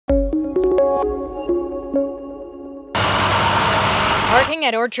Parking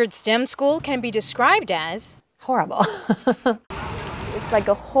at Orchard STEM School can be described as horrible. It's like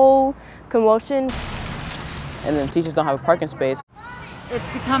a whole commotion. And then teachers don't have a parking space.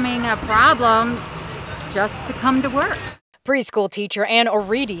 It's becoming a problem just to come to work. Preschool teacher Ann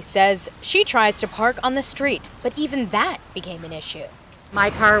Oriti says she tries to park on the street, but even that became an issue. My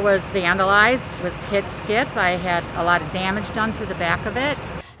car was vandalized, was hit, skip. I had a lot of damage done to the back of it.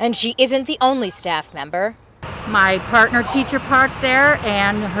 And she isn't the only staff member. My partner teacher parked there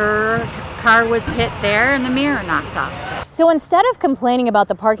and her car was hit there and the mirror knocked off. So instead of complaining about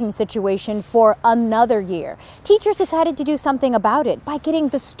the parking situation for another year, teachers decided to do something about it by getting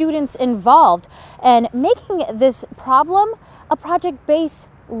the students involved and making this problem a project-based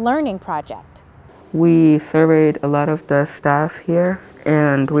learning project. We surveyed a lot of the staff here,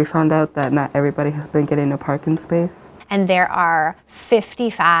 and we found out that not everybody has been getting a parking space. And there are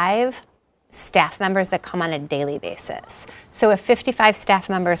 55 staff members that come on a daily basis. So if 55 staff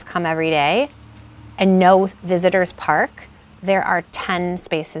members come every day and no visitors park, there are 10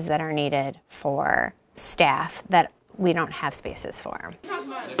 spaces that are needed for staff that we don't have spaces for. All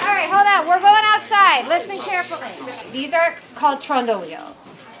right, hold on, we're going outside. Listen carefully. These are called trundle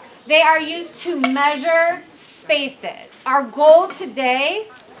wheels. They are used to measure spaces. Our goal today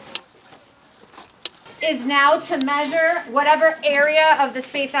is now to measure whatever area of the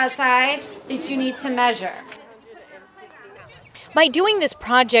space outside that you need to measure. By doing this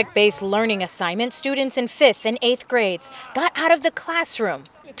project-based learning assignment, students in 5th and 8th grades got out of the classroom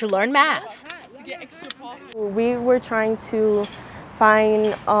to learn math. We were trying to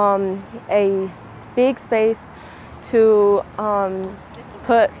find a big space to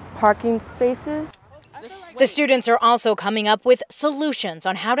put parking spaces. The students are also coming up with solutions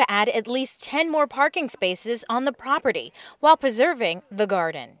on how to add at least 10 more parking spaces on the property while preserving the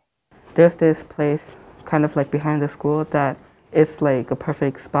garden. There's this place kind of like behind the school that it's like a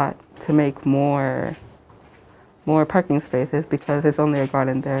perfect spot to make more parking spaces because it's only a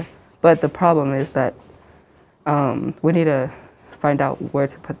garden there. But the problem is that we need to find out where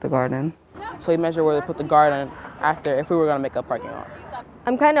to put the garden. So we measure where to put the garden after if we were going to make a parking lot.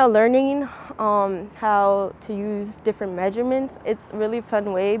 I'm kind of learning how to use different measurements. It's a really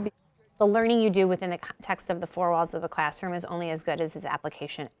fun way. The learning you do within the context of the four walls of the classroom is only as good as its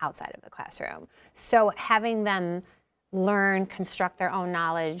application outside of the classroom. So having them learn, construct their own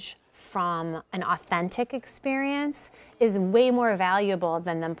knowledge from an authentic experience is way more valuable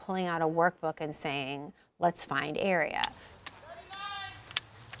than them pulling out a workbook and saying, let's find area.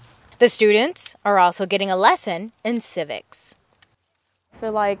 The students are also getting a lesson in civics. I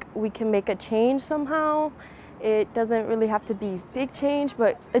feel like we can make a change somehow. It doesn't really have to be big change,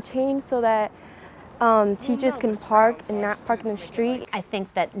 but a change so that teachers can park and not park in the street. I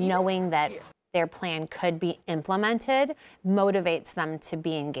think that knowing that their plan could be implemented motivates them to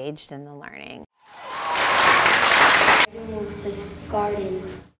be engaged in the learning. This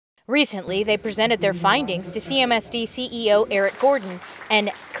garden. Recently, they presented their findings to CMSD CEO Eric Gordon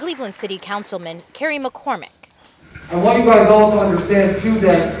and Cleveland City Councilman Kerry McCormack. I want you guys all to understand too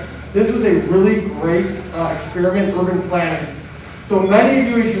that this was a really great experiment, urban planning. So many of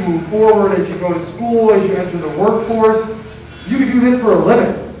you, as you move forward, as you go to school, as you enter the workforce, you can do this for a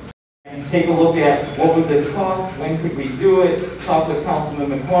living. And take a look at what would this cost, when could we do it, talk with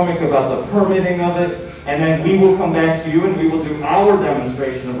Councilman McCormack about the permitting of it, and then we will come back to you and we will do our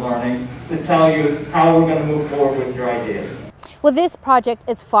demonstration of learning to tell you how we're going to move forward with your ideas. Well, this project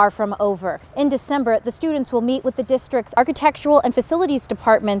is far from over. In December, the students will meet with the district's architectural and facilities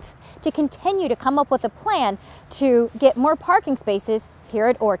departments to continue to come up with a plan to get more parking spaces here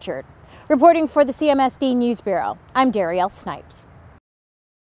at Orchard. Reporting for the CMSD News Bureau, I'm Darrielle Snipes.